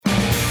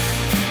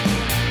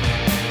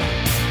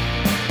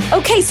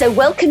Okay, so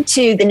welcome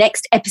to the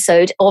next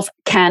episode of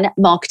Can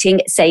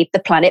Marketing Save the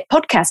Planet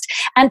podcast.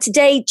 And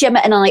today, Gemma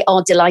and I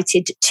are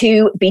delighted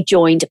to be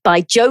joined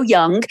by Jo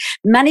Young,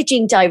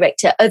 Managing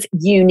Director of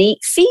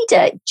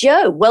Unifeeder.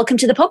 Jo, welcome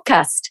to the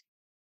podcast.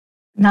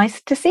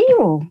 Nice to see you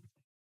all.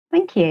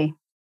 Thank you.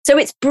 So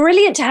it's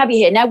brilliant to have you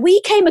here. Now,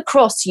 we came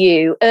across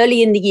you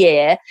early in the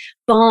year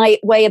by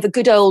way of a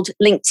good old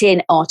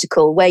LinkedIn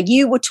article where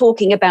you were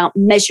talking about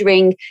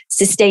measuring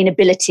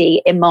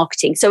sustainability in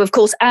marketing. So, of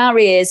course, our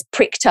ears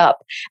pricked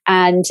up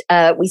and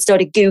we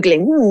started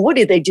Googling, what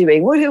are they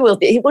doing?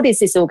 What is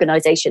this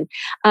organization?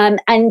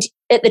 And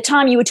at the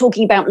time you were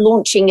talking about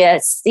launching a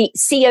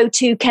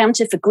CO2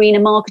 counter for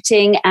greener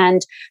marketing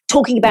and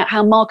talking about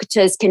how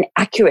marketers can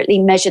accurately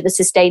measure the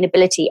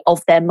sustainability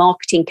of their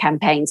marketing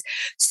campaigns.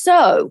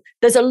 So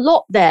there's a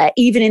lot there,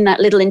 even in that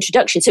little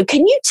introduction. So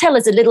can you tell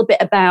us a little bit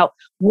about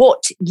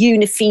what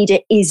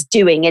Unifeeder is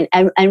doing and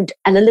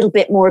a little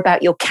bit more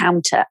about your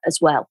counter as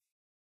well?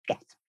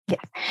 Yes,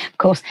 of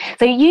course.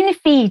 So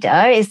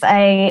Unifeeder is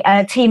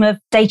a team of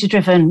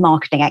data-driven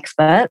marketing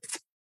experts.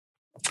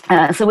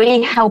 So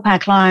we help our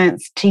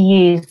clients to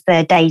use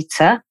their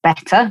data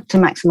better to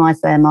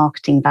maximize their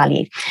marketing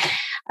value.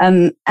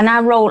 And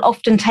our role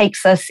often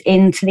takes us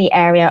into the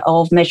area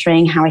of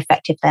measuring how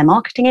effective their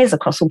marketing is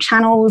across all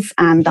channels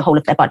and the whole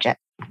of their budget.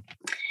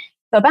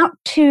 So about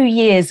 2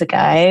 years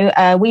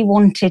ago, we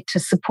wanted to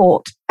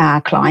support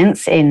our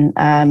clients in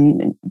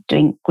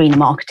doing greener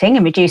marketing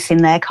and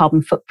reducing their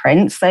carbon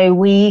footprint. So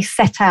we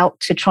set out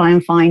to try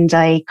and find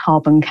a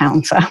carbon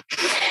counter.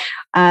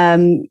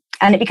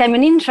 And it became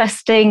an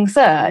interesting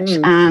search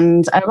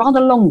and a rather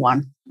long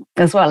one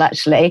as well,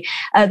 actually.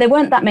 There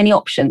weren't that many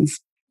options.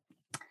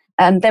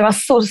 There are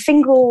sort of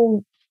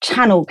single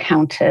channel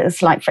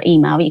counters, like for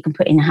email, you can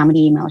put in how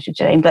many emails you're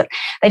doing, but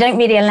they don't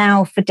really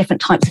allow for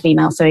different types of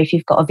email. So if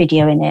you've got a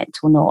video in it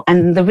or not.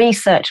 And the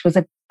research was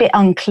a bit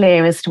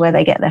unclear as to where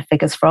they get their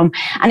figures from.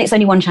 And it's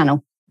only one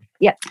channel.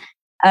 Yep.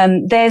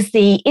 There's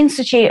the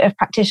Institute of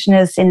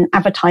Practitioners in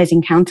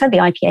Advertising counter, the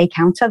IPA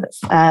counter,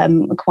 that's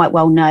quite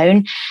well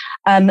known.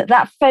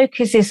 That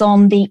focuses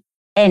on the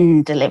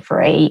end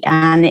delivery,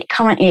 and it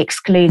currently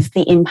excludes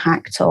the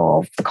impact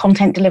of the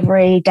content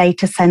delivery,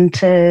 data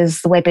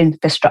centers, the web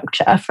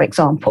infrastructure, for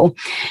example.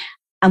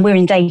 And we're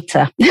in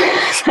data.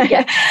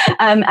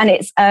 And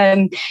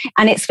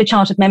it's for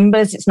chartered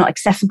members. It's not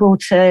accessible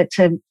to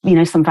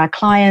some of our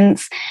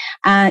clients.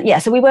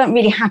 So we weren't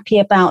really happy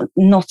about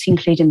not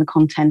including the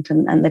content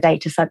and the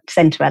data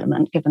center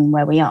element, given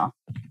where we are.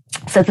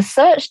 So the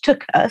search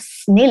took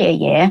us nearly a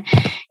year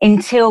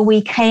until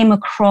we came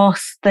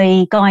across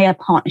the Gaia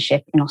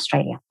partnership in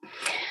Australia.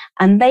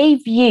 And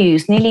they've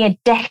used nearly a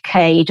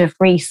decade of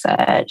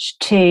research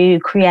to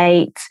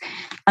create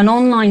an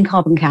online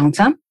carbon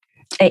counter.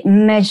 It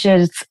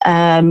measures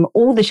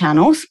all the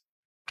channels,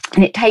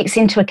 and it takes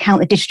into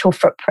account the digital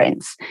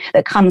footprints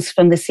that comes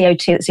from the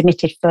CO2 that's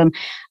emitted from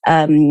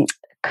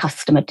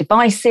customer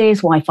devices,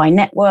 Wi-Fi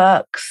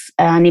networks,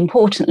 and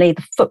importantly,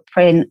 the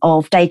footprint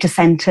of data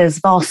centers,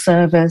 vast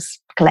servers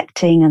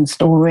collecting and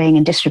storing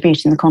and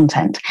distributing the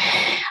content.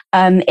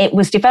 It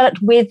was developed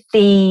with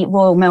the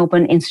Royal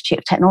Melbourne Institute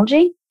of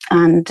Technology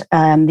and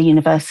the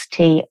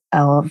University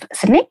of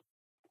Sydney.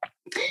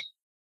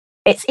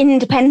 It's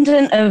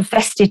independent of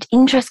vested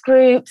interest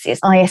groups. It's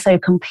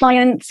ISO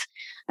compliant.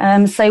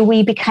 So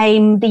we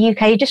became the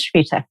UK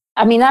distributor.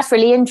 I mean, that's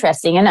really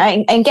interesting. And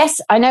I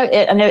guess I know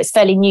it's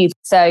fairly new.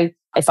 So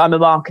if I'm a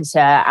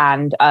marketer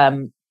and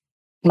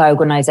my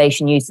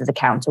organisation uses a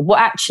counter,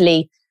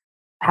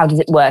 how does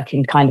it work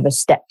in kind of a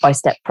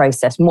step-by-step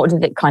process? And what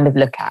does it kind of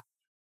look at?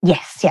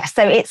 Yes.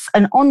 So it's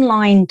an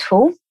online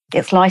tool.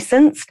 It's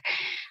licensed,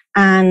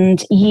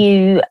 and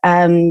you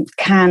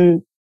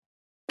can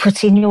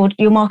put in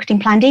your marketing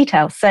plan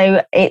details.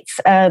 So it's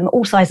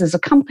all sizes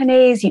of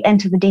companies. You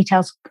enter the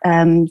details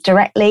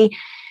directly.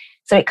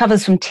 So it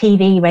covers from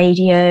TV,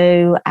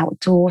 radio,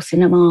 outdoor,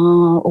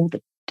 cinema, all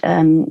the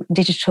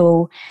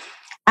digital.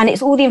 And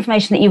it's all the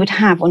information that you would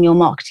have on your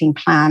marketing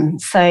plan.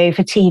 So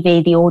for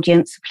TV, the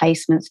audience,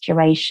 placements,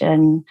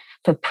 duration.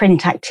 For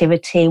print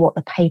activity, what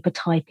the paper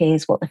type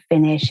is, what the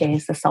finish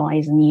is, the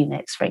size and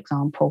units, for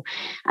example.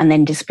 And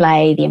then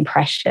display, the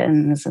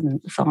impressions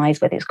and the size,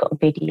 whether it's got a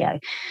video.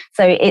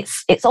 So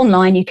it's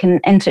online. You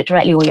can enter it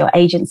directly, or your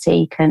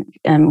agency can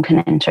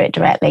enter it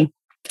directly.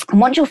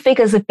 And once your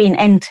figures have been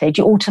entered,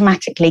 you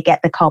automatically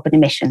get the carbon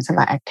emissions of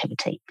that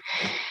activity.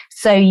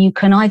 So you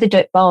can either do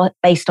it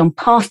based on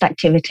past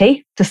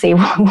activity to see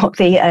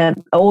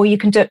or you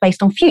can do it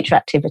based on future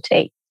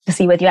activity to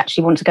see whether you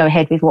actually want to go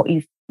ahead with what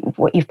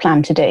you've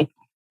planned to do.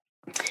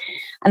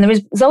 And the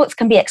results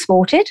can be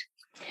exported.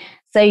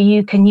 So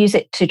you can use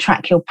it to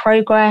track your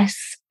progress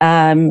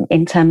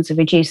in terms of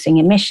reducing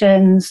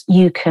emissions.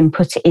 You can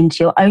put it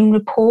into your own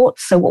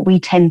reports. So what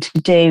we tend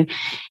to do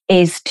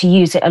is to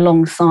use it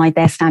alongside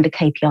their standard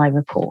KPI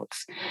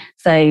reports.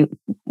 So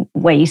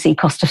where you see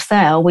cost of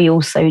sale, we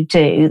also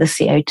do the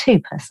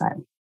CO2 per se.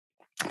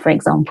 for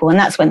example, and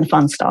that's when the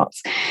fun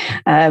starts.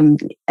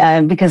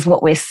 Because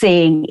what we're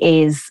seeing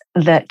is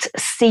that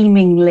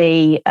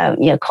seemingly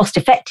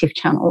cost-effective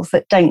channels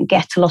that don't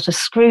get a lot of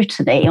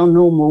scrutiny on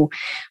normal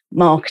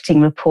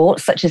marketing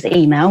reports, such as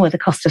email, where the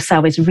cost of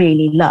sale is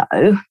really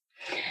low,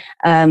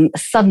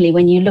 suddenly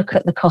when you look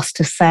at the cost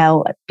of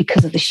sale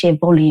because of the sheer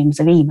volumes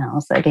of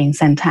emails that are being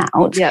sent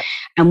out,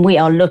 and we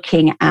are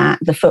looking at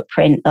the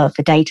footprint of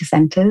the data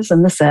centers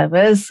and the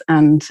servers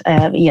and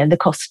the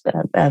cost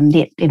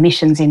the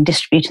emissions in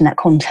distributing that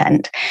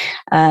content,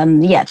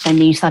 then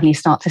you suddenly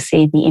start to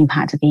see the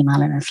impact of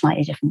email in a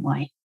slightly different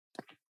way.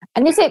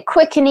 And is it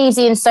quick and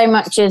easy in so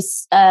much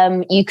as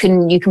you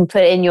can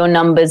put in your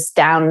numbers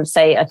down,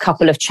 say a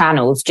couple of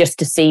channels, just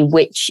to see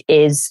which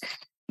is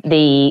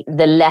the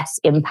less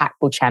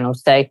impactful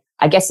channels? So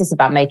I guess it's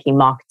about making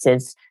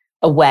marketers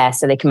aware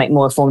so they can make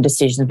more informed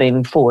decisions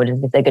moving forward.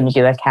 And if they're going to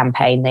do a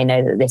campaign, they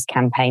know that this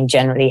campaign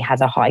generally has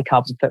a high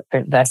carbon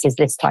footprint versus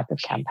this type of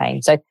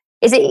campaign. So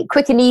is it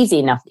quick and easy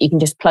enough that you can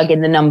just plug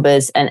in the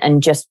numbers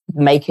and just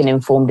make an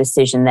informed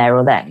decision there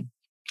or then?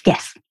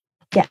 Yes.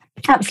 Yeah,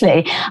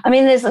 absolutely. I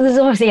mean, there's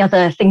obviously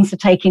other things to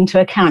take into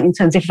account in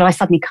terms of if I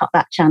suddenly cut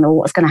that channel,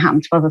 what's going to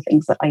happen to other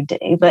things that I do.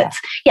 But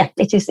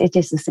it is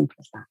as simple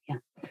as that. Yeah.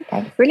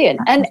 Okay, brilliant.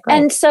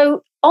 And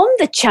so on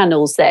the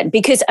channels then,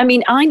 because I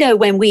mean, I know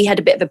when we had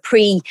a bit of a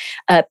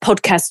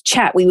pre-podcast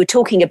chat, we were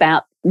talking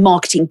about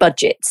marketing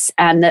budgets,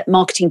 and that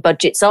marketing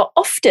budgets are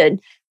often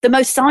the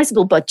most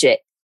sizable budget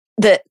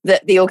that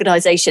the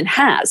organisation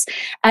has.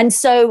 And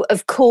so,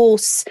 of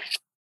course,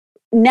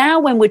 now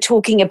when we're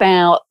talking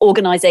about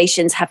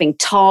organisations having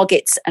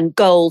targets and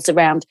goals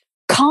around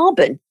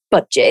carbon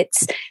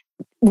budgets,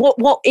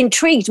 what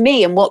intrigued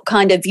me and what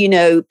kind of,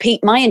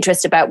 piqued my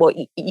interest about what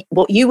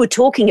you were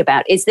talking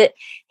about is that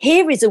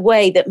here is a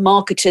way that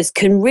marketers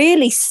can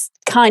really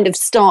kind of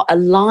start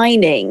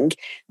aligning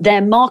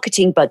their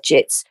marketing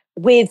budgets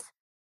with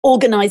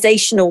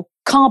organisational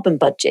carbon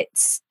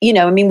budgets.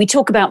 We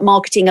talk about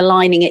marketing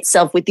aligning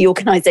itself with the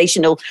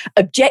organizational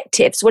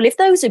objectives. Well, if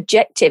those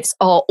objectives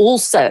are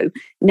also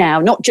now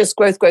not just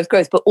growth,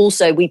 but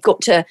also we've got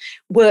to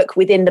work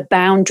within the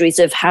boundaries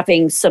of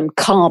having some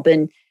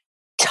carbon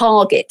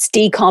targets,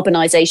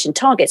 decarbonisation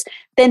targets,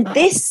 then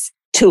this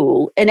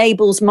tool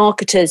enables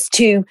marketers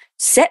to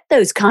set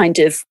those kind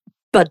of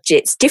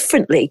budgets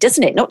differently,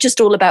 doesn't it? Not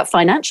just all about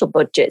financial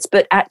budgets,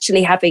 but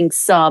actually having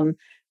some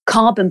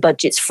carbon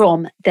budgets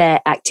from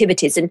their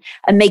activities and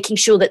making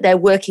sure that they're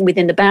working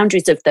within the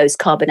boundaries of those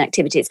carbon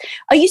activities.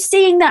 Are you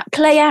seeing that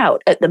play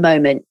out at the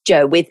moment,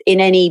 Jo, in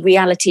any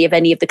reality of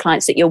any of the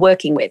clients that you're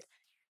working with?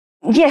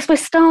 Yes, we're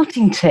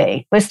starting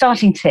to.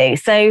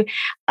 So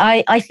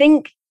I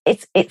think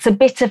it's a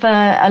bit of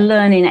a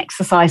learning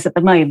exercise at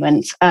the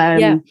moment.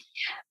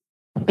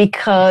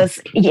 Because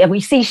we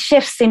see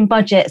shifts in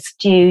budgets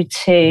due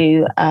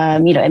to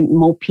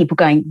more people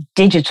going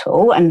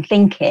digital and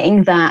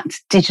thinking that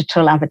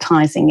digital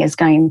advertising is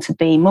going to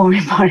be more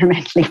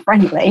environmentally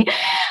friendly.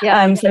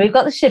 So we've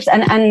got the shifts,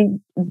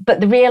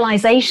 but the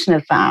realization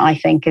of that, I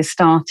think, is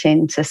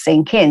starting to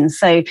sink in.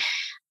 So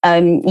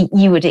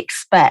you would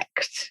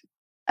expect,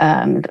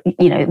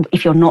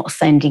 if you're not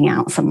sending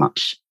out so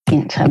much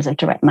in terms of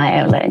direct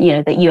mail,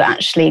 and that you're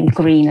actually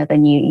greener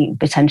than you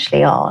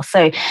potentially are.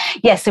 So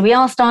so we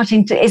are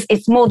starting to.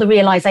 It's more the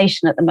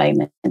realization at the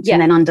moment, and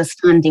then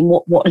understanding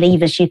what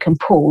levers you can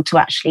pull to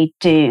actually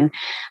do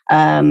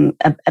a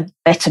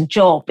better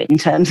job in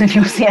terms of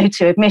your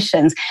CO2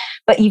 emissions.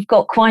 But you've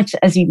got quite,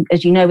 as you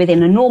know,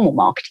 within a normal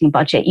marketing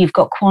budget, you've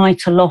got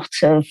quite a lot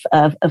of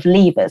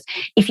levers.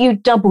 If you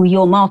double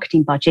your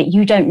marketing budget,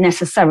 you don't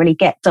necessarily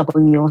get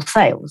double your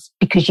sales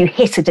because you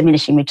hit a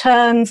diminishing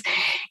returns.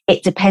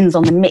 It depends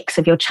on the mix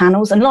of your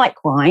channels, and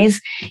likewise,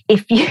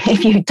 if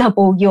you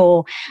double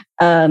your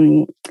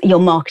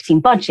marketing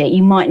budget,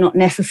 you might not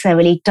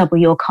necessarily double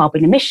your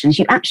carbon emissions.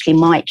 You actually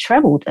might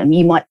treble them.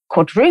 You might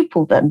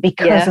quadruple them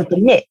because of the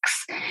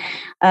mix.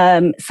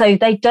 So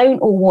they don't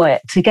all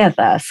work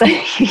together. So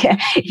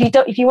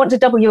if you want to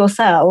double your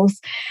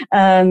sales,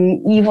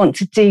 you want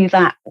to do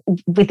that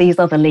with these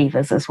other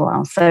levers as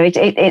well. So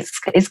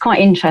it's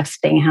quite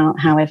interesting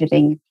how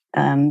everything.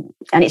 And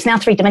it's now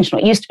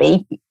three-dimensional. It used to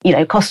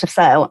be, cost of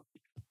sale,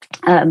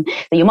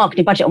 your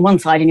marketing budget on one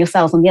side and your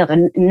sales on the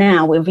other.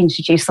 Now we've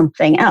introduced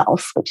something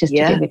else, which is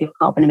to do with your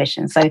carbon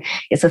emissions. So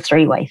it's a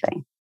three-way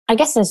thing. I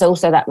guess there's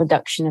also that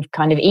reduction of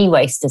kind of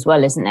e-waste as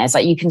well, isn't there? It's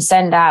like you can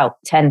send out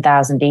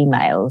 10,000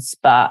 emails,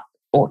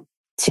 or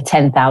to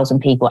 10,000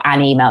 people,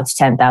 an email to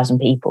 10,000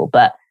 people,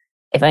 but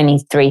if only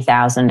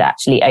 3,000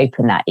 actually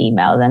open that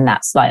email, then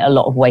that's like a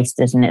lot of waste,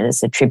 isn't it?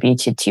 That's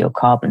attributed to your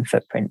carbon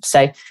footprint.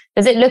 So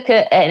does it look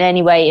at in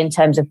any way in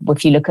terms of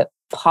if you look at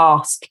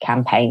past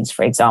campaigns,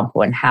 for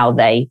example, and how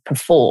they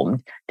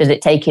performed, does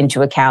it take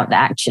into account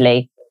that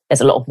actually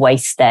there's a lot of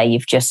waste there?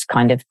 You've just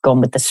kind of gone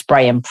with the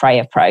spray and pray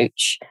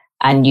approach,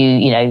 and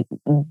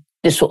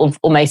just sort of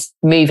almost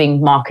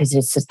moving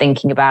marketers to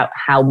thinking about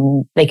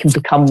how they can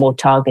become more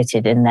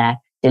targeted in their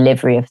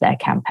delivery of their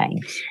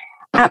campaigns.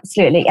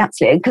 Absolutely.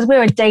 Because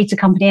we're a data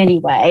company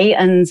anyway.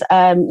 And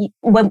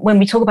when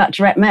we talk about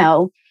direct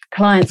mail,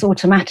 clients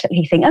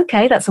automatically think,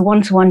 okay, that's a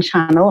one-to-one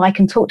channel. I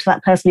can talk to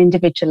that person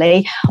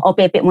individually. I'll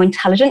be a bit more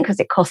intelligent because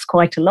it costs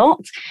quite a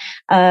lot.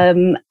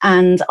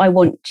 And I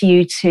want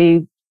you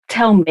to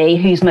tell me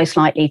who's most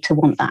likely to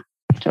want that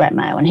direct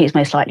mail and who's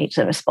most likely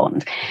to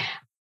respond.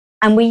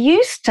 And we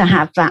used to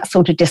have that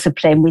sort of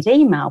discipline with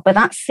email, but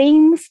that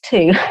seems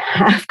to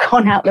have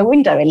gone out the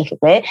window a little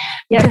bit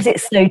because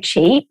it's so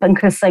cheap and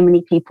because so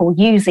many people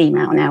use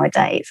email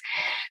nowadays.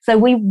 So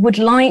we would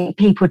like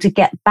people to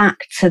get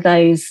back to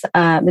those,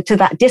 to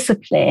that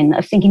discipline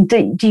of thinking,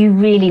 do you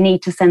really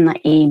need to send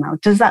that email?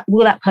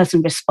 Will that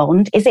person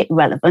respond? Is it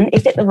relevant?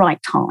 Is it the right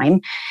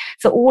time?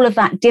 So all of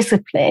that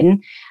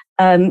discipline.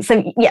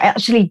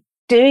 Actually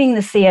doing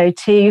the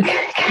CO2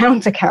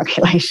 counter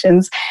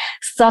calculations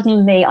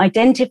suddenly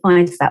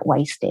identifies that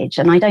wastage.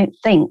 And I don't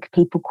think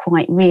people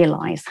quite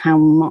realise how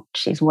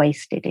much is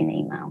wasted in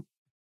email.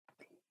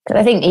 Because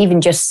I think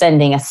even just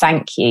sending a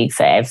thank you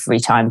for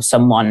every time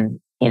someone,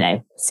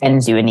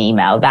 sends you an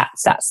email,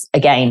 that's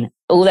again,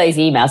 all those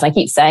emails, I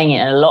keep saying it,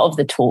 and a lot of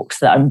the talks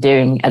that I'm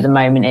doing at the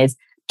moment is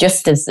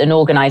just as an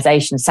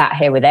organisation sat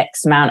here with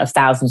X amount of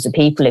thousands of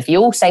people, if you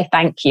all say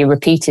thank you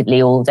repeatedly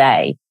all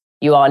day,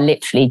 you are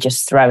literally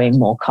just throwing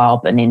more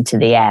carbon into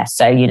the air.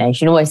 So, you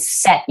should always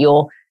set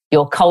your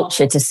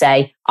culture to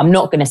say, I'm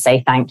not going to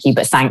say thank you,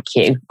 but thank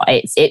you.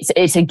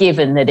 It's a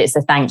given that it's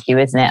a thank you,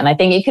 isn't it? And I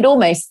think it could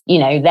almost,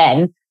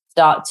 then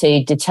start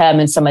to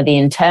determine some of the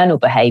internal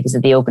behaviours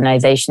of the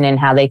organisation and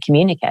how they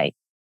communicate.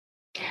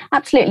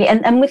 Absolutely.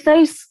 And with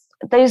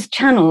those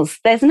channels,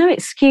 there's no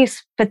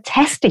excuse for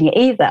testing it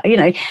either.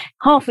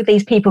 Half of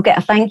these people get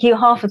a thank you,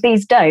 half of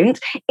these don't.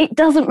 It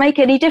doesn't make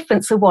any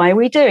difference. So why are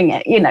we doing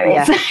it? You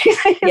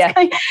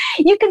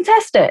can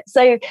test it.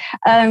 So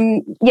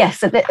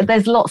yes,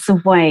 there's lots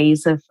of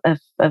ways of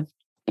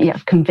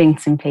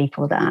convincing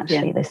people that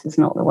actually this is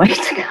not the way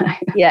to go.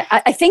 Yeah,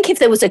 I think if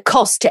there was a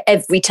cost to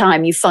every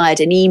time you fired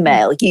an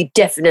email, you'd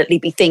definitely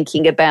be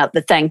thinking about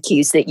the thank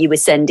yous that you were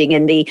sending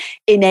and the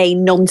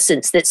inane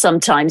nonsense that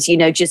sometimes,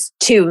 just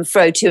to and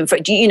fro.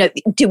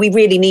 Do we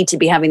really need to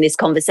be having this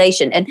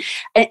conversation? And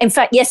in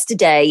fact,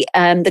 yesterday,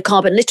 the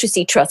Carbon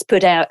Literacy Trust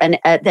put out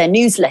their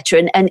newsletter,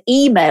 and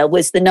email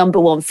was the number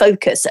one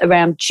focus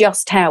around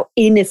just how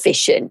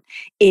inefficient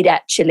it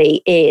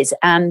actually is,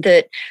 and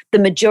that the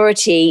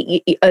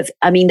majority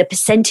the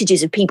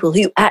percentages of people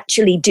who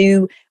actually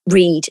do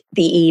read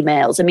the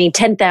emails.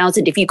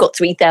 10,000, if you've got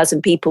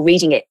 3,000 people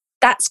reading it,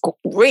 that's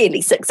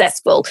really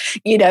successful.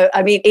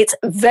 It's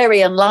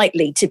very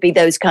unlikely to be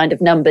those kind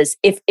of numbers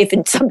if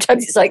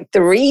sometimes it's like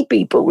 3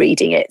 people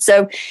reading it.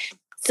 So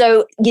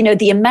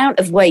the amount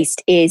of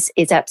waste is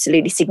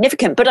absolutely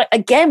significant. But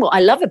again, what I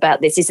love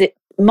about this is that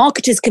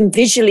marketers can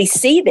visually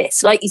see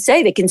this. Like you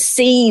say, they can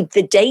see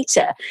the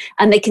data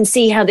and they can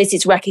see how this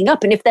is racking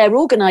up. And if their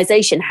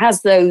organization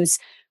has those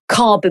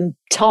carbon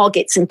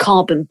targets and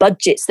carbon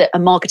budgets that a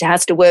marketer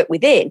has to work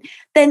within,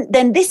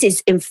 then this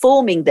is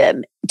informing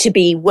them to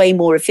be way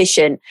more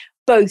efficient,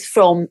 both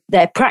from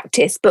their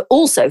practice, but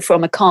also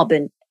from a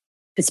carbon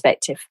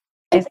perspective.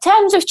 In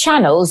terms of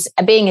channels,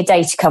 being a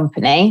data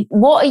company,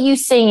 what are you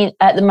seeing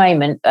at the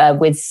moment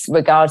with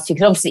regards to,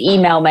 because obviously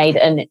email made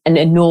an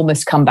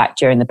enormous comeback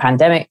during the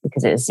pandemic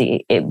because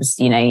it was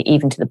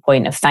even to the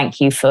point of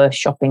thank you for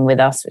shopping with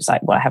us. It's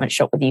like, well, I haven't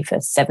shopped with you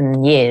for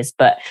 7 years,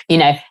 but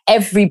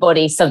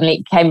everybody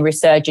suddenly became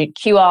resurgent.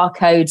 QR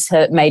codes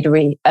made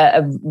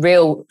a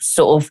real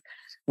sort of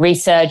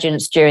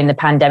resurgence during the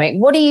pandemic.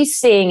 What are you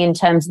seeing in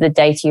terms of the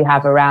data you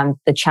have around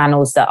the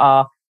channels that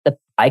are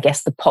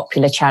the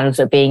popular channels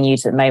that are being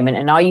used at the moment?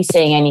 And are you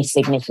seeing any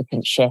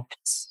significant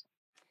shifts?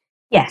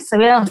 Yes, so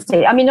we are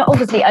seeing,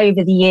 obviously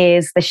over the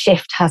years, the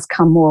shift has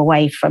come more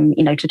away from,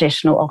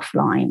 traditional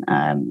offline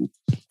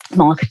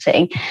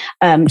marketing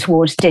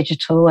towards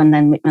digital, and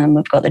then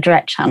we've got the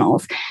direct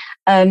channels.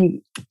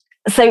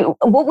 So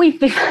what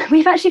we've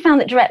actually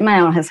found that direct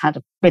mail has had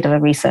a bit of a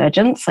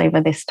resurgence over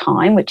this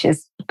time, which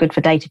is good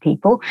for data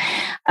people.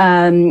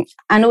 And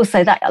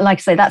also that, like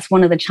I say, that's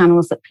one of the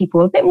channels that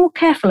people are a bit more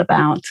careful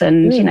about.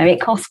 And, it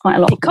costs quite a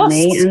lot of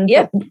money.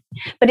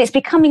 But it's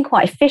becoming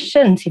quite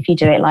efficient if you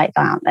do it like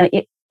that.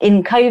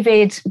 In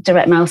COVID,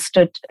 direct mail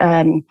stood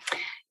on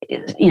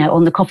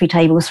the coffee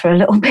tables for a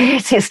little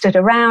bit. It stood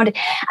around,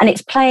 and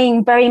it's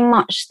playing very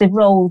much the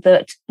role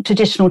that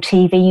traditional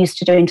TV used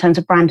to do in terms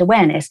of brand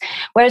awareness.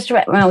 Whereas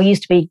direct mail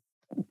used to be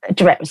a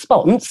direct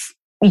response.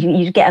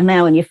 You get a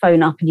mail and you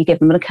phone up and you give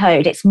them a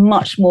code. It's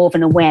much more of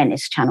an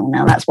awareness channel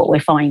now. That's what we're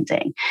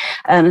finding.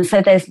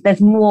 So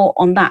there's more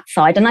on that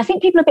side. And I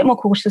think people are a bit more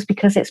cautious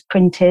because it's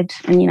printed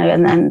and,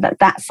 and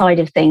that side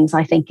of things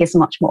I think is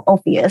much more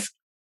obvious.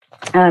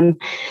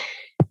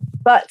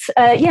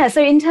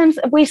 So in terms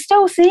of, we're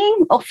still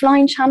seeing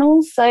offline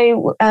channels.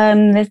 So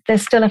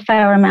there's still a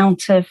fair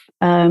amount of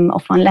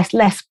offline,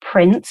 less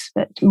print,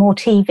 but more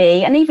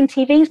TV, and even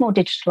TV is more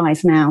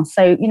digitalized now.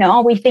 So,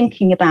 are we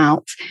thinking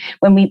about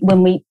when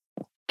we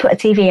put a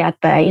TV ad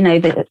there,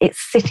 that it's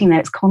sitting there,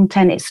 it's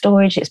content, it's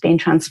storage, it's being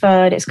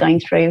transferred, it's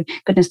going through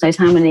goodness knows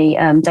how many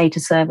data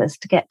servers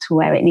to get to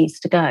where it needs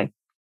to go.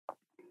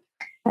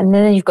 And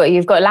then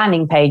you've got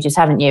landing pages,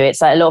 haven't you?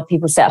 It's like a lot of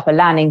people set up a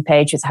landing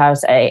page which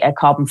has a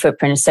carbon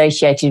footprint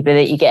associated with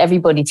it. You get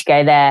everybody to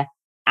go there,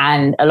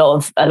 and a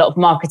lot of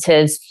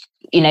marketers,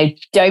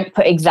 don't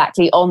put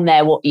exactly on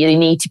there what you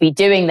need to be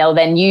doing. They'll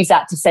then use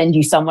that to send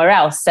you somewhere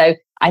else. So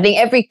I think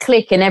every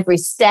click and every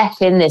step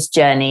in this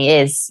journey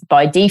is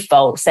by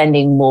default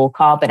sending more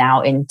carbon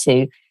out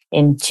into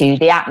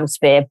the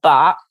atmosphere.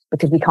 But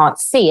because we can't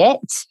see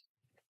it,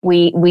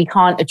 we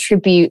can't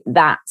attribute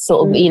that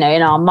sort of, in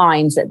our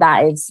minds it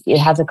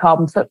has a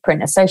carbon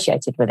footprint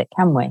associated with it,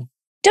 can we?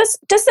 Does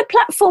the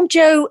platform,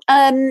 Jo,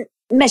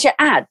 measure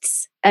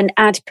ads and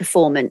ad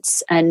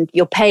performance and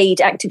your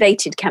paid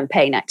activated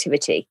campaign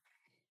activity?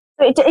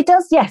 It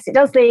does, yes. It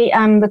does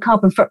the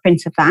carbon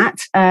footprint of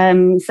that.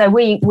 So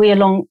we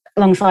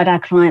alongside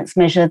our clients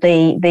measure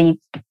the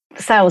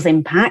sales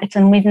impact,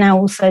 and we've now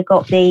also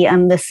got the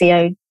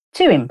CO2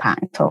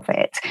 impact of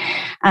it.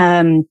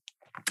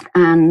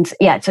 And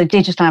yeah, so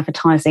digital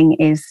advertising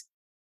is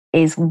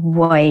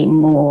way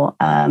more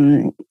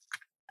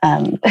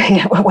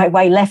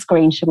way less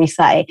green, should we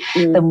say,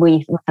 than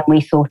we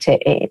thought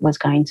it was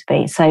going to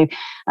be. So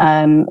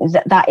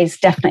that is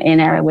definitely an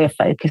area we're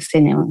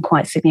focusing on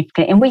quite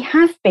significantly, and we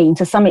have been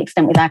to some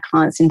extent with our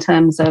clients in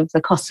terms of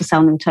the cost to sell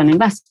and return on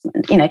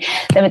investment.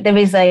 There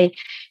is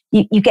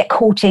you get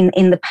caught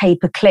in the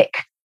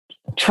pay-per-click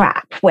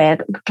trap where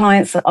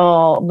clients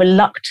are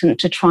reluctant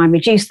to try and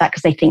reduce that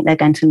because they think they're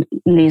going to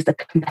lose the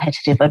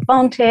competitive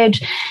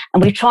advantage.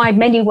 And we've tried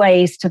many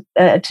ways to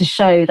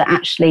show that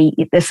actually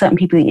there's certain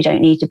people that you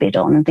don't need to bid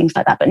on and things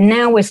like that. But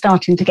now we're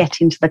starting to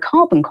get into the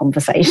carbon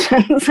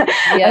conversations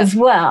as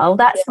well.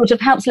 That sort of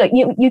helps. Look,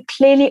 you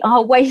clearly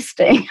are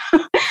wasting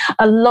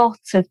a lot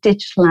of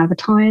digital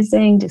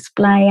advertising,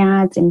 display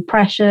ads,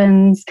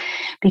 impressions,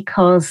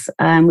 because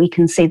we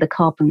can see the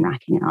carbon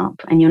racking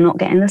up and you're not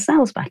getting the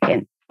sales back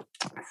in.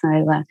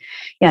 So,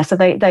 so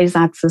those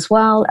ads as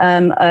well.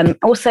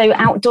 Also,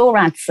 outdoor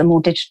ads are more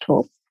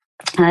digital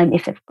than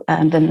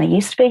they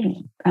used to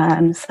be.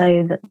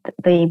 So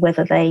that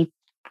whether they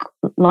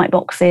light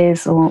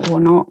boxes or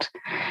not.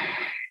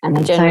 And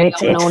they're generally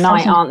on all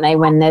night, aren't they,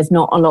 when there's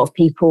not a lot of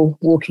people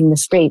walking the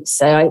streets?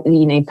 So,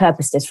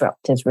 Purpose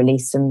Disruptors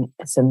released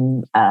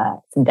some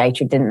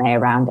data, didn't they,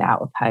 around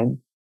out of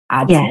home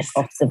ads and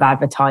costs of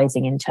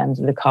advertising in terms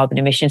of the carbon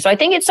emissions. So I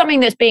think it's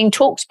something that's being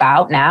talked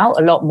about now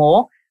a lot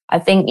more. I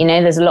think,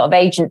 there's a lot of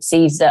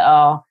agencies that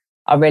are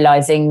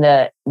realizing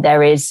that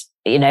there is,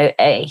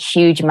 a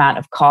huge amount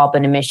of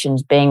carbon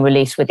emissions being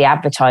released with the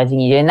advertising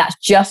you do. And that's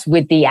just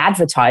with the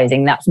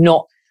advertising. That's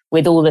not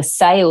with all the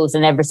sales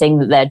and everything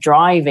that they're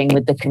driving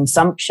with the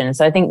consumption.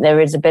 So I think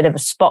there is a bit of a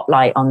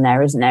spotlight on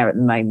there, isn't there, at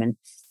the moment?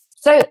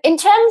 So in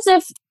terms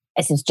of,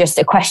 this is just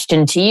a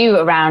question to you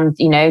around,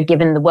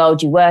 given the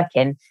world you work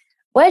in,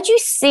 where do you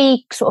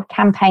see sort of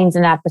campaigns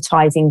and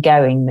advertising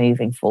going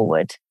moving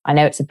forward? I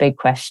know it's a big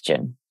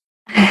question.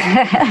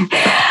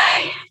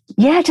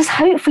 Yeah, just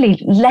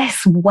hopefully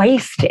less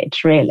wasted,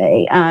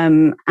 really,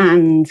 and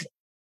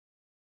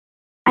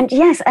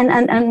yes,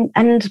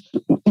 and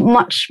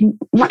much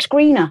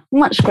greener.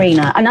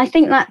 And I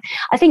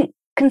think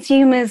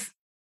consumers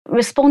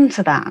respond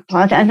to that.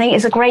 I think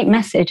it's a great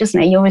message, isn't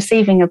it? You're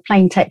receiving a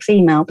plain text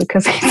email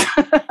because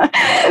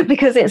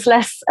it's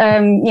less.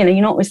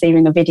 You're not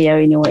receiving a video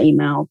in your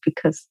email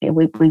because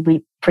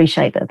we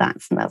appreciate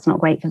that's not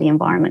great for the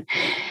environment.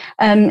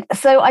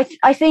 So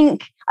I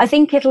think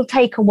it'll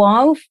take a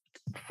while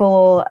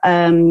for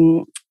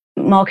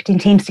marketing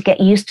teams to get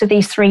used to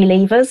these three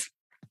levers,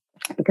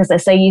 because they're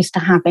so used to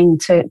having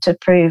to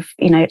prove,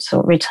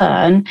 sort of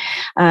return,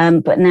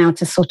 but now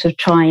to sort of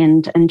try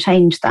and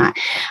change that.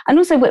 And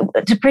also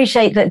to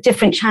appreciate that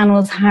different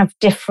channels have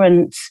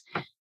different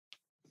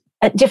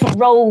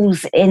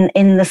roles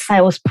in the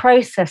sales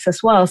process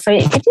as well. So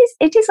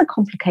it is a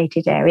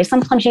complicated area.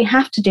 Sometimes you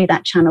have to do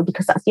that channel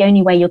because that's the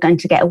only way you're going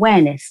to get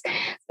awareness.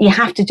 You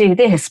have to do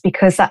this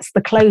because that's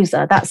the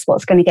closer. That's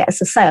what's going to get us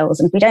the sales.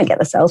 And if we don't get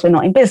the sales, we're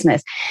not in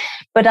business.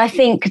 But I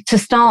think to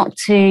start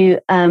to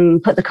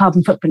put the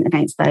carbon footprint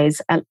against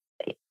those,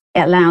 it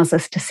allows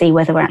us to see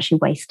whether we're actually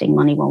wasting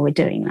money while we're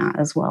doing that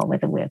as well,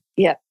 whether we're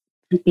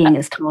being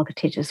as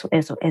targeted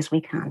as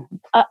we can.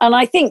 And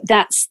I think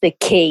that's the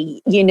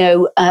key.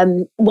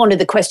 One of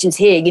the questions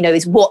here,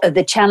 is what are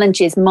the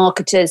challenges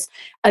marketers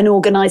and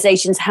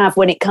organizations have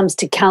when it comes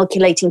to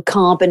calculating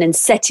carbon and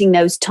setting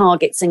those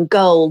targets and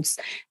goals,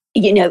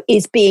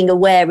 is being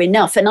aware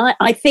enough? And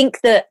I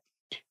think that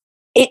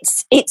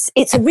it's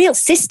a real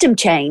system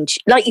change.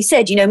 Like you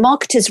said,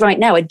 marketers right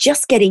now are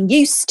just getting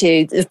used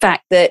to the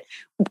fact that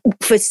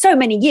for so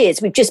many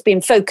years, we've just been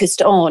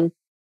focused on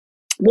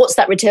what's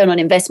that return on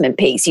investment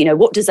piece?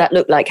 What does that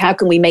look like? How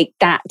can we make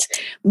that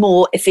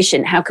more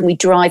efficient? How can we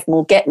drive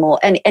more, get more?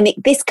 And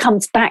this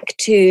comes back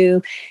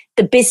to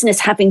the business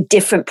having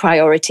different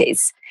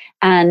priorities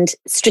and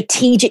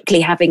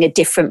strategically having a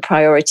different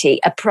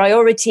priority, a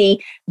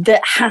priority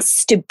that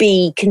has to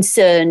be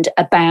concerned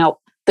about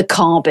the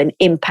carbon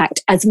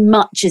impact as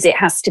much as it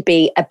has to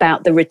be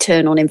about the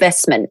return on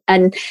investment.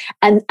 And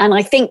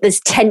I think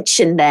there's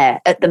tension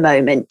there at the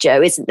moment,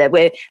 Jo, isn't there?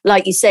 Where,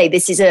 like you say,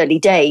 this is early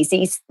days.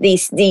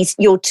 These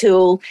your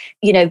tool,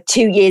 2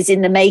 years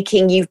in the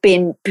making. You've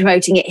been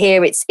promoting it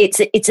here.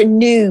 It's a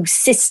new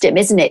system,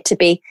 isn't it, to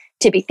be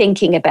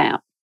thinking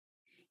about?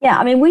 Yeah,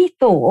 I mean, we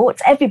thought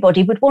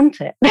everybody would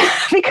want it.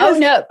 Because, oh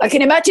no, I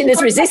can imagine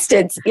there's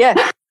resistance. Yeah.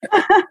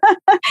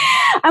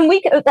 And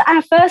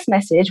our first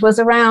message was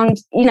around,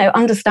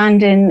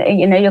 understanding,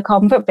 your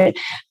carbon footprint.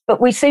 But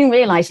we soon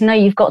realised, no,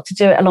 you've got to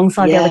do it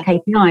alongside the other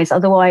KPIs.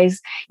 Otherwise,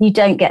 you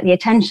don't get the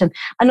attention.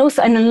 And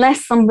also,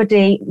 unless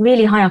somebody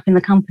really high up in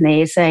the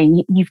company is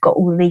saying, you've got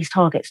all of these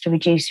targets to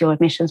reduce your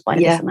emissions by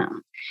this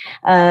amount,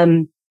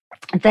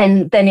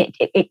 then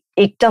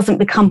it doesn't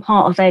become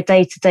part of their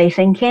day-to-day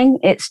thinking.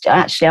 It's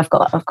actually, I've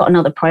got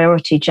another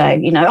priority, Jo.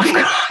 I've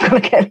got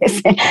to get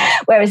this in.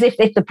 Whereas if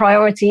the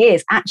priority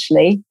is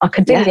actually, I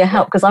could do your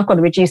help because I've got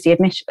to reduce the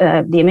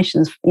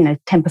emissions,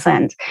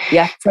 10%.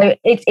 Yeah. So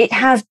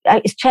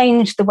it's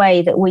changed the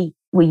way that we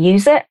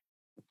use it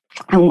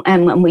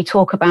and we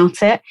talk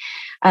about it.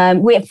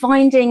 We're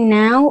finding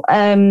now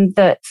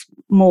that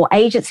more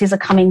agencies are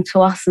coming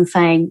to us and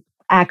saying,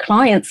 our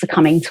clients are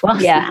coming to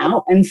us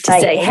now and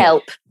say,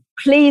 help.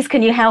 Please,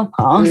 can you help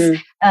us?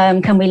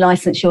 Can we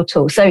license your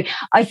tool? So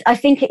I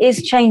think it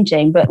is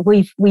changing, but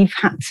we've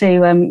had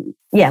to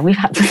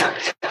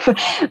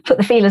put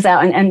the feelers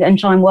out and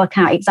try and work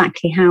out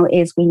exactly how it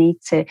is we need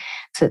to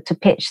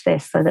pitch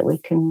this so that we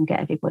can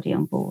get everybody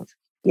on board.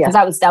 Yeah,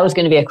 that was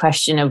going to be a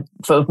question of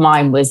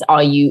mine. Was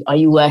are you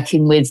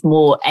working with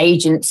more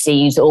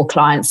agencies or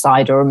client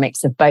side or a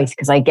mix of both?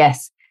 Because I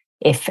guess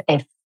if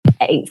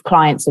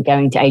clients are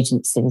going to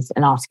agencies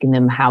and asking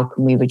them how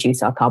can we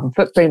reduce our carbon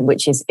footprint,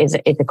 which is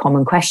a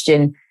common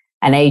question,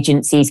 and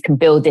agencies can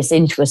build this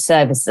into a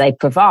service they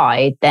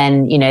provide,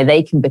 then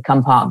they can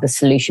become part of the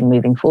solution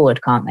moving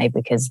forward, can't they?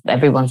 Because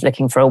everyone's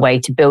looking for a way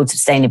to build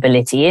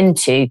sustainability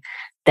into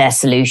their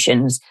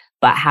solutions.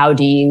 But how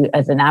do you,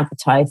 as an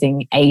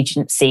advertising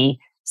agency,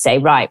 say,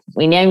 right,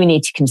 we know we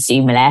need to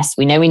consume less,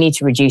 we know we need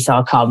to reduce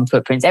our carbon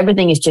footprints.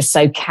 Everything is just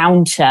so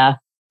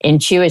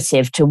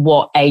counterintuitive to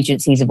what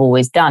agencies have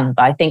always done.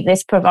 But I think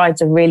this provides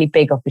a really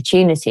big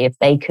opportunity if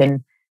they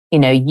can,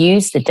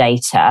 use the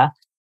data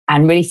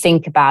and really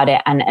think about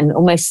it and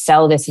almost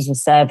sell this as a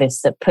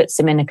service that puts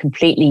them in a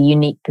completely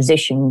unique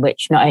position,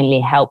 which not only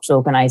helps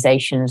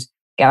organizations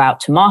go out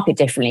to market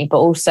differently, but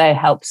also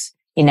helps,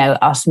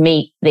 us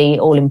meet the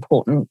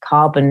all-important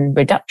carbon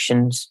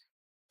reductions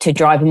to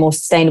drive a more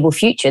sustainable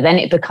future. Then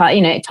it becomes,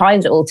 it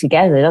ties it all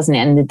together, doesn't it?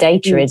 And the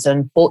data is,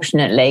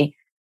 unfortunately,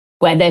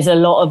 where there's a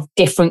lot of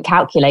different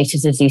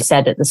calculators, as you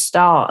said at the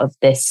start of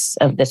this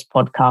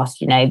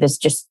podcast, there's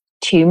just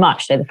too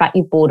much. So the fact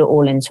you brought it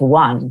all into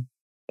one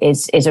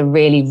is a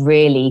really,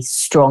 really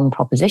strong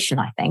proposition,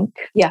 I think.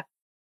 Yeah,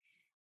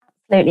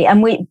 absolutely.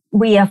 And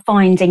we are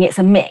finding it's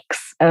a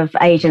mix of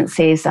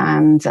agencies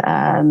and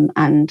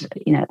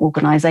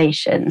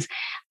organisations.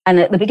 And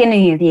at the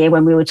beginning of the year,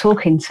 when we were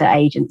talking to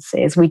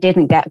agencies, we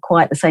didn't get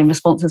quite the same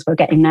responses we're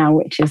getting now,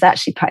 which is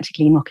actually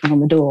practically knocking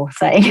on the door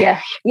saying,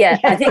 I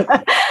think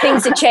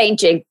things are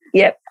changing.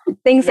 Yep.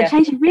 Things are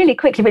changing really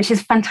quickly, which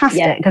is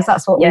fantastic because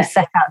that's what we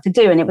set out to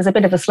do. And it was a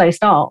bit of a slow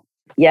start.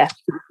 Yeah.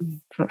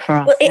 For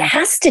us. Well, it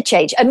has to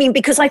change. I mean,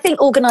 because I think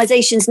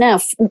organisations now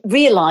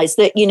realise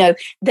that,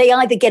 they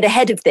either get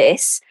ahead of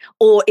this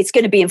or it's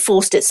going to be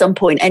enforced at some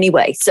point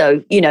anyway.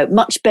 So,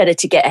 much better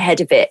to get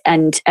ahead of it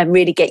and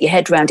really get your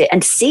head around it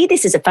and see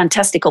this as a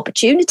fantastic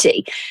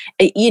opportunity,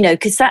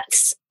 because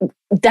that's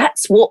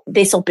what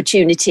this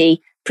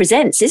opportunity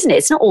presents, isn't it?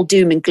 It's not all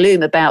doom and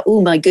gloom about,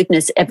 oh my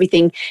goodness,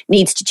 everything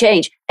needs to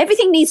change.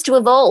 Everything needs to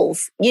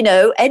evolve,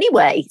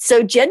 anyway.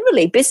 So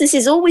generally, business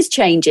is always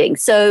changing.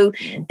 So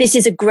this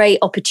is a great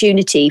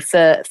opportunity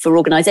for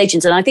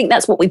organizations. And I think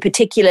that's what we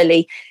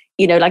particularly,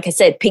 like I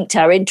said, piqued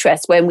our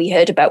interest when we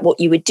heard about what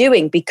you were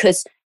doing,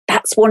 because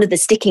that's one of the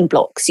sticking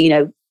blocks,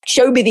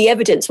 show me the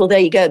evidence. Well, there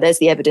you go. There's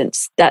the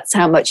evidence. That's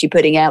how much you're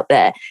putting out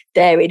there.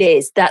 There it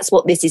is. That's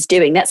what this is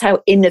doing. That's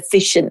how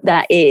inefficient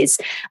that is.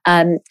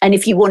 And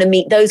if you want to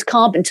meet those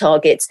carbon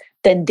targets,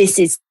 then this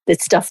is the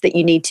stuff that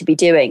you need to be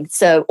doing.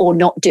 So, or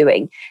not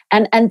doing.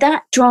 And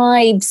that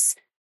drives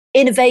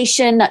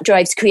innovation, that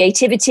drives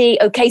creativity.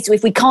 Okay, so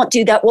if we can't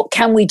do that, what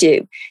can we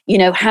do?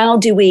 How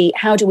do we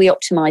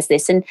optimize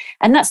this? And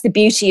that's the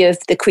beauty of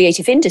the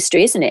creative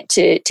industry, isn't it?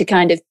 To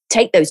kind of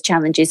take those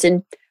challenges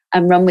and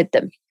run with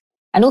them.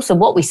 And also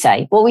what we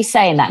say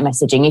in that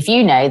messaging. If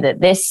you know that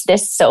this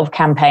sort of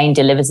campaign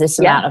delivers this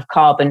amount of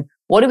carbon,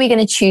 what are we going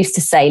to choose to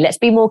say? Let's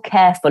be more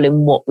careful in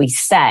what we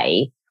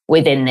say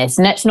within this.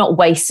 And let's not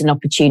waste an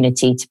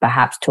opportunity to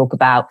perhaps talk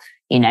about,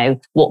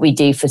 what we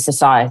do for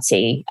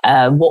society,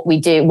 what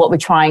we're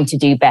trying to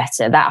do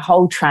better, that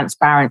whole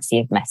transparency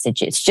of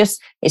message. It's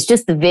just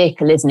the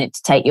vehicle, isn't it,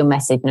 to take your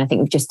message. And I think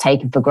we've just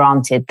taken for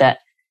granted that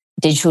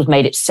digital's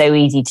made it so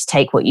easy to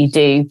take what you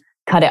do,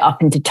 cut it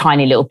up into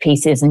tiny little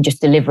pieces and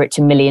just deliver it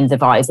to millions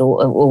of eyes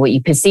or what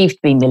you perceive to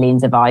be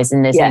millions of eyes,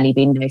 and there's only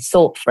been no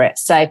thought for it.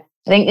 So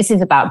I think this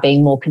is about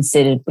being more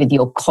considered with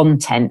your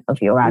content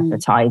of your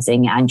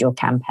advertising and your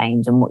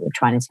campaigns and what you're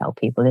trying to tell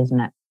people, isn't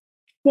it?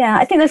 Yeah,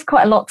 I think there's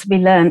quite a lot to be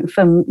learned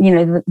from,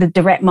 the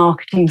direct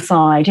marketing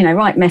side,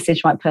 right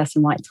message, right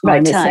person, right time.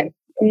 Right time. It's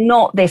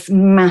not this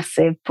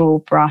massive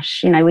broad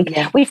brush.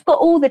 We've got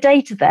all the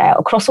data there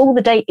across all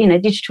the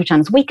digital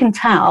channels. We can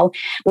tell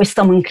if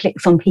someone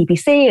clicks on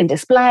PPC and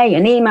display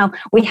and email.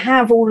 We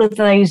have all of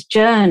those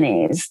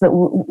journeys that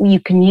you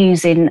can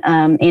use in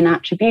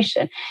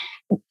attribution.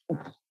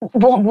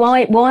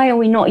 Why are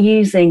we not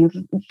using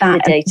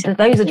that data,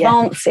 those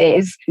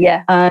advances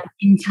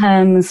in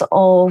terms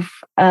of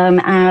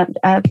our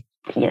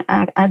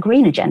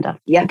green agenda?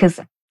 Yeah, because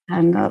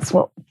that's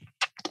what.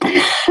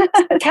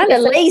 Kind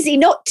of lazy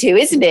not to,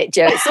 isn't it,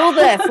 Jo? It's all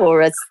there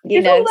for us,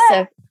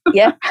 So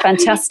yeah,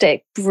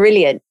 fantastic,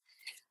 brilliant.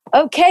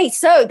 Okay,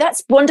 so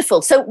that's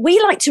wonderful. So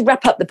we like to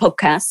wrap up the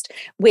podcast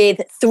with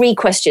 3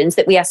 questions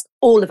that we ask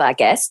all of our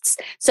guests.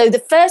 So the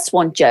first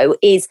one, Jo,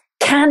 is: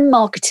 can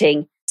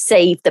marketing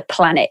save the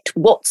planet?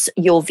 What's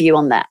your view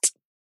on that?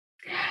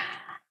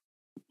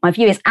 My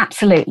view is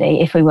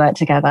absolutely, if we work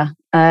together.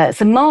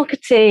 So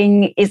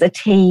marketing is a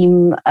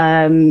team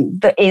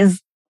that is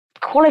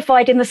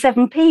qualified in the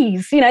 7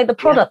 Ps, the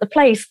product, the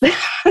place,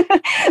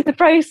 the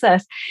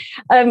process.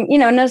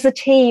 And as a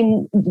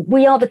team,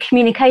 we are the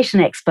communication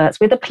experts,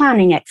 we're the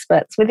planning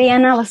experts, we're the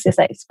analysis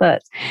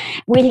experts.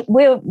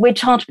 We're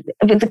charged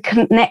with the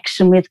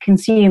connection with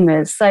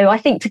consumers. So I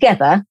think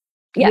together,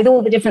 with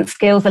all the different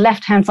skills, the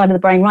left-hand side of the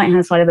brain,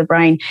 right-hand side of the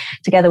brain,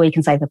 together we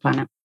can save the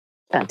planet.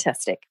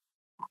 Fantastic.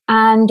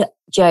 And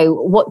Jo,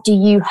 what do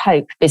you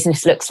hope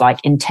business looks like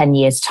in 10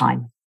 years'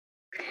 time?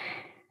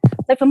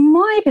 So from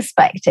my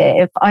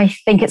perspective, I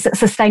think it's that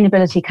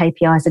sustainability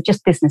KPIs are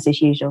just business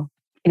as usual.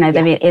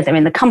 They're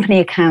in the company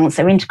accounts,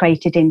 they're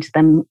integrated into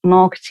the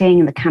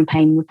marketing, the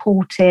campaign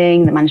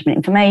reporting, the management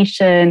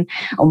information,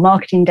 or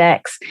marketing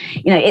decks.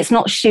 It's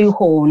not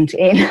shoehorned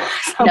in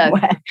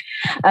somewhere.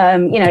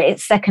 No.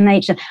 It's second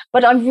nature.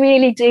 But I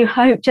really do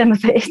hope, Gemma,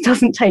 that it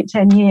doesn't take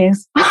 10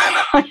 years.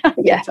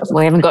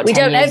 We haven't got 10 years. We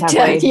don't have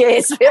 10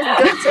 years. We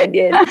haven't got 10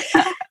 years.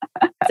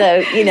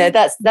 So,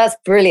 that's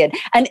brilliant.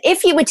 And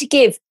if you were to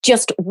give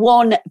just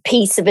one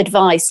piece of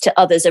advice to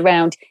others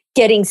around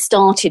getting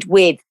started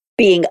with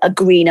being a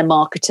greener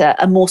marketer,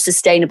 a more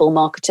sustainable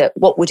marketer,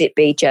 what would it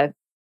be, Jo?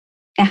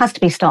 It has to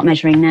be start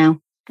measuring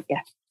now. Yeah.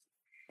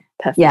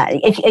 Perfect. Yeah.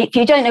 If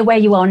you don't know where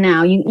you are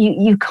now,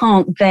 you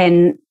can't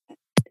then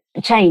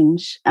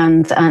change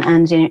and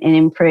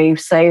improve.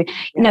 So,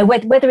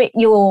 whether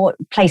you're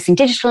placing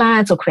digital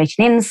ads or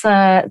creating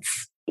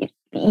inserts,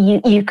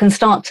 you can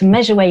start to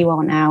measure where you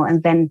are now,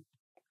 and then,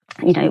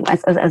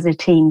 as a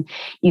team,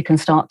 you can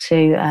start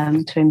to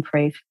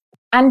improve.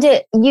 And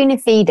at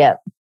Unifeeder,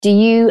 do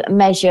you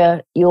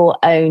measure your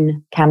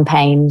own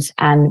campaigns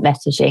and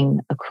messaging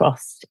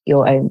across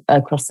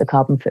the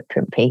carbon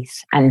footprint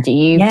piece? And do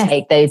you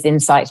take those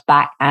insights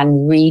back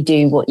and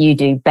redo what you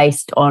do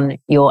based on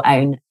your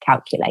own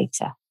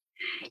calculator?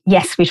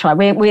 Yes, we try.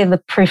 We're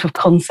the proof of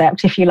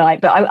concept, if you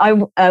like, but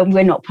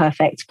we're not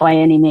perfect by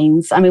any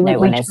means. I mean,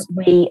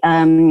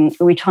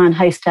 we try and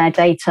host our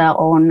data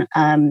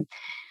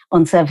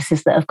on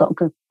services that have got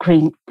good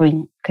green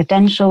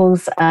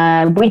credentials.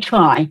 We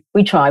try.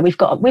 We've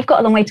got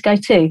a long way to go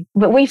too,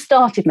 but we've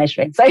started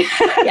measuring. So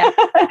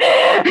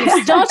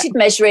we've started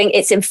measuring.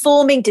 It's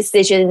informing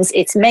decisions.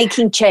 It's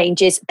making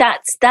changes.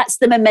 That's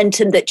the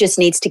momentum that just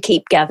needs to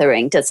keep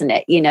gathering, doesn't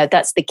it?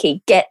 That's the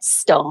key. Get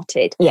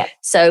started. Yeah.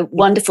 So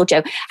wonderful,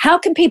 Jo. How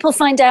can people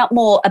find out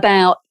more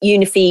about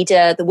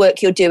Unifeeder, the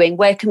work you're doing?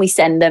 Where can we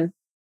send them?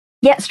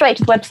 Yeah, straight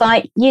to the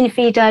website,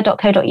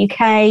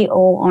 unifeeder.co.uk,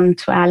 or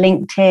onto our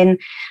LinkedIn,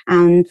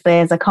 and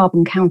there's a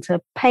carbon counter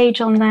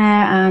page on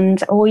there,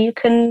 or you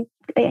can,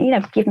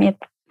 give me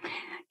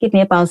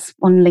a buzz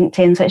on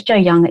LinkedIn. So it's Jo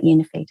Young at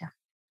Unifeeder.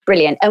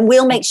 Brilliant. And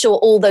we'll make sure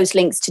all those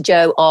links to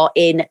Jo are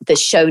in the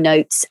show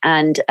notes,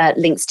 and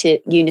links to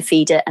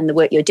Unifeeder and the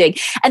work you're doing.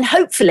 And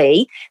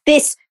hopefully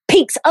this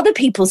piques other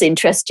people's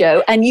interest,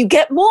 Jo, and you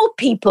get more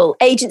people,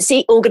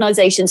 agency,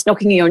 organisations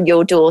knocking on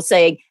your door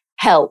saying,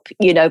 help,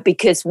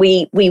 because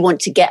we want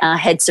to get our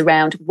heads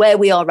around where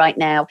we are right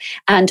now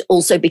and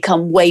also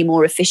become way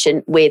more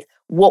efficient with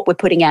what we're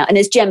putting out. And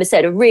as Gemma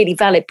said, a really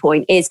valid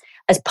point is,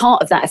 as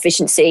part of that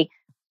efficiency,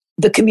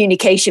 the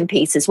communication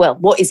piece as well.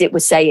 What is it we're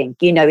saying?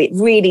 It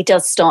really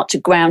does start to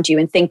ground you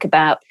and think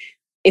about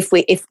if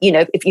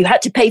you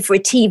had to pay for a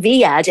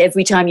TV ad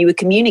every time you were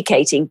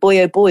communicating,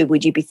 boy, oh boy,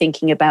 would you be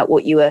thinking about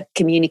what you were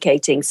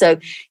communicating. So,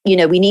 we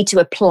need to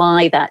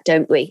apply that,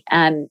 don't we?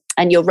 And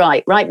you're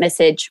right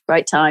message,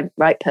 right time,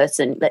 right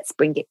person. Let's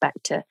bring it back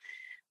to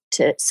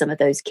some of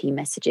those key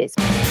messages.